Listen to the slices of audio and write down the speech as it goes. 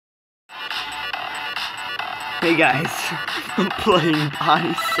Hey guys, I'm playing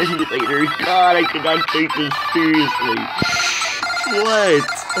Body Simulator. God, I cannot take this seriously. What?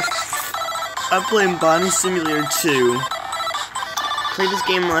 I'm playing Body Simulator 2. Played this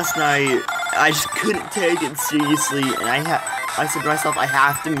game last night. I just couldn't take it seriously, and I said to myself, I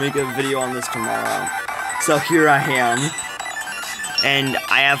have to make a video on this tomorrow. So here I am. And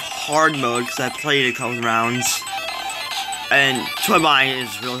I have hard mode because I played a couple rounds. And Toy Bonnie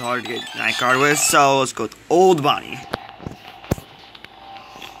is really hard to get night guard with, so let's go with old Bonnie.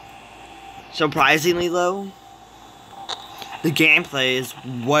 Surprisingly though, the gameplay is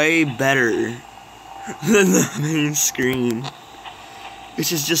way better than the main screen,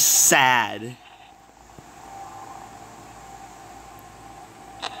 which is just sad.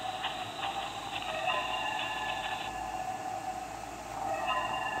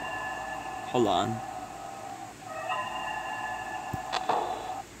 Hold on.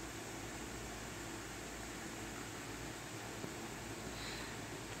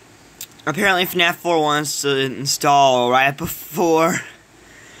 Apparently FNAF 4 wants to install right before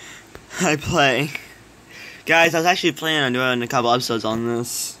I play. Guys, I was actually planning on doing a couple episodes on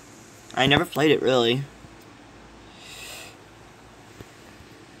this. I never played it, really.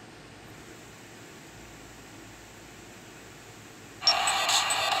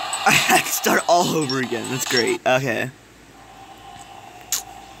 I had to start all over again. That's great. Okay.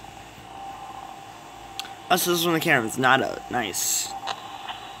 Oh, so this is when the camera's not out. Nice.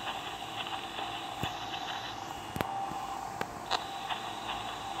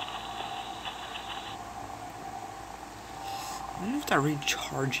 I wonder if that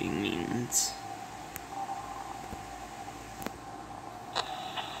recharging means.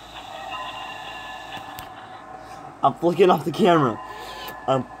 I'm flicking off the camera.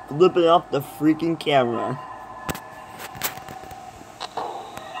 I'm flipping off the freaking camera.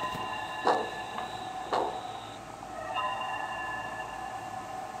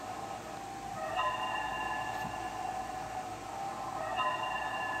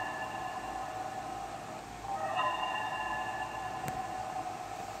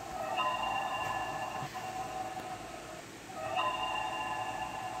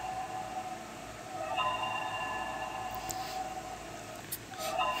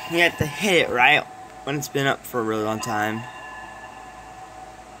 You have to hit it right when it's been up for a really long time.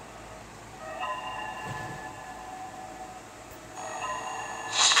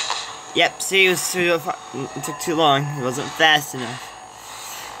 Yep, see, it took too long. It wasn't fast enough.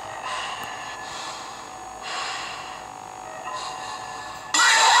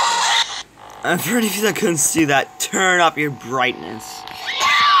 For any of you that couldn't see that, turn up your brightness.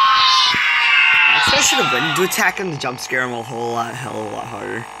 I should have went to attack him to jump scare him a hell of a lot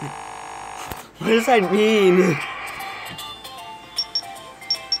harder. What does that mean?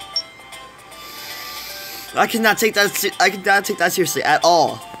 I cannot take that seriously at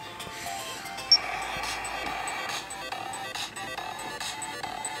all.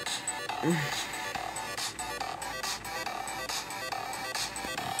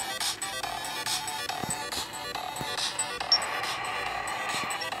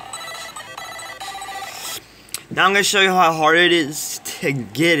 Now I'm going to show you how hard it is to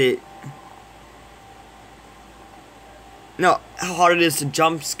get it. No, how hard it is to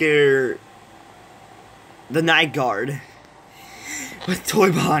jump scare the night guard with Toy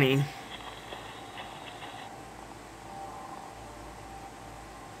Bonnie.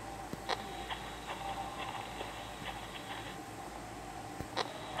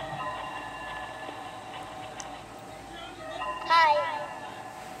 Hi.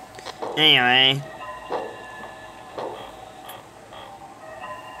 Anyway.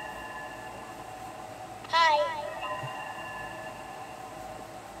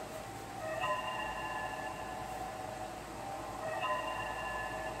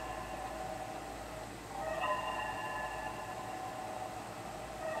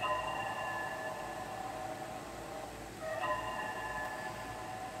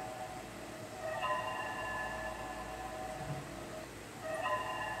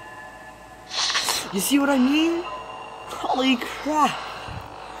 You see what I mean? Holy crap.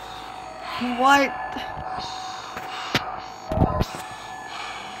 What?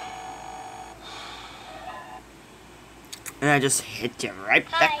 And I just hit you right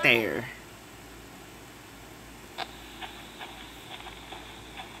back there.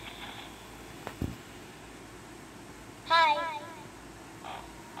 Hi.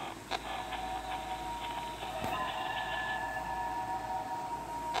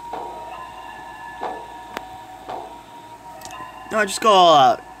 No, just go all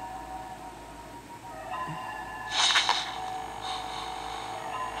out.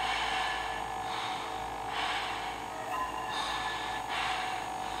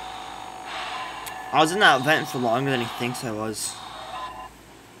 I was in that vent for longer than he thinks I was.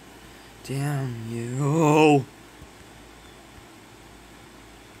 Damn you.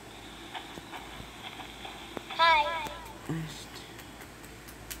 Hi. Let's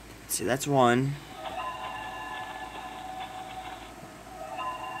see, that's one.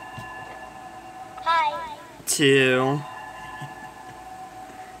 Hi. Two.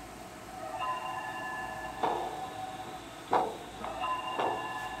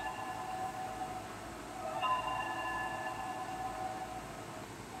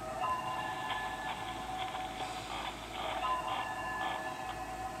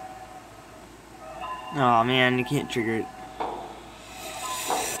 Oh man, you can't trigger it.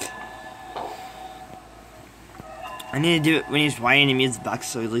 I need to do it when he's whining and music back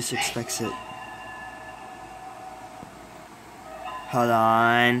so he at least expects it. Hold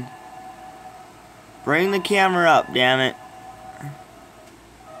on. Bring the camera up, damn it.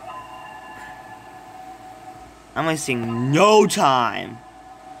 I'm wasting no time.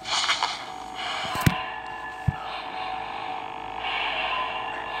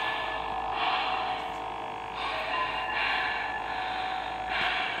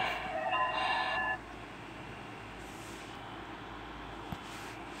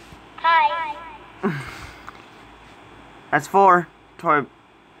 Hi. That's four. Toy.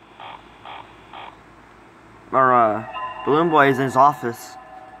 Or, Balloon Boy is in his office.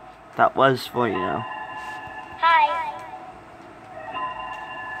 That was four, you know. Hi.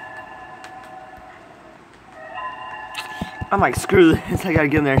 I'm like, screw this. I gotta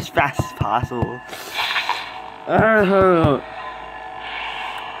get in there as fast as possible.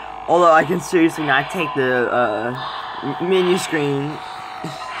 Although I can seriously not take the menu screen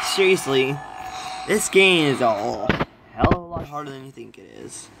seriously. This game is a hell of a lot harder than you think it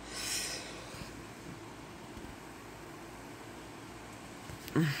is.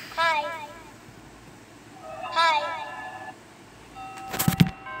 Hi. Hi.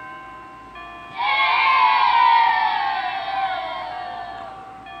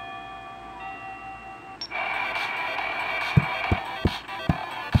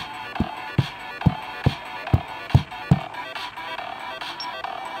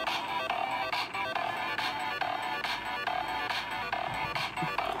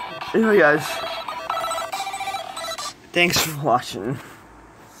 Anyway guys, thanks for watching.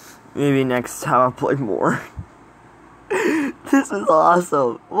 Maybe next time I'll play more. This is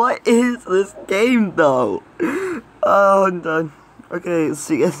awesome. What is this game though? Oh, I'm done. Okay,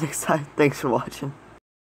 see you guys next time. Thanks for watching.